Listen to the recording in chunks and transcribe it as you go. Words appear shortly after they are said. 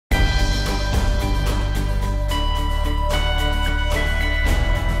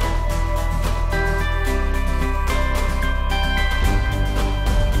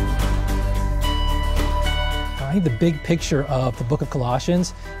think the big picture of the book of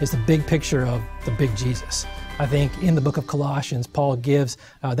Colossians is the big picture of the big Jesus. I think in the book of Colossians, Paul gives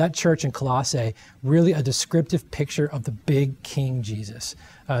that church in Colossae really a descriptive picture of the big King Jesus.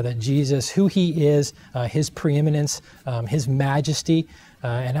 That Jesus, who he is, his preeminence, his majesty.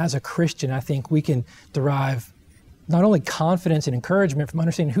 And as a Christian, I think we can derive not only confidence and encouragement from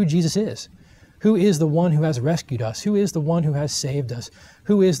understanding who Jesus is. Who is the one who has rescued us? Who is the one who has saved us?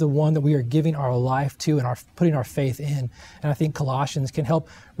 Who is the one that we are giving our life to and are putting our faith in? And I think Colossians can help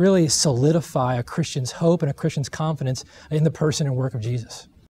really solidify a Christian's hope and a Christian's confidence in the person and work of Jesus.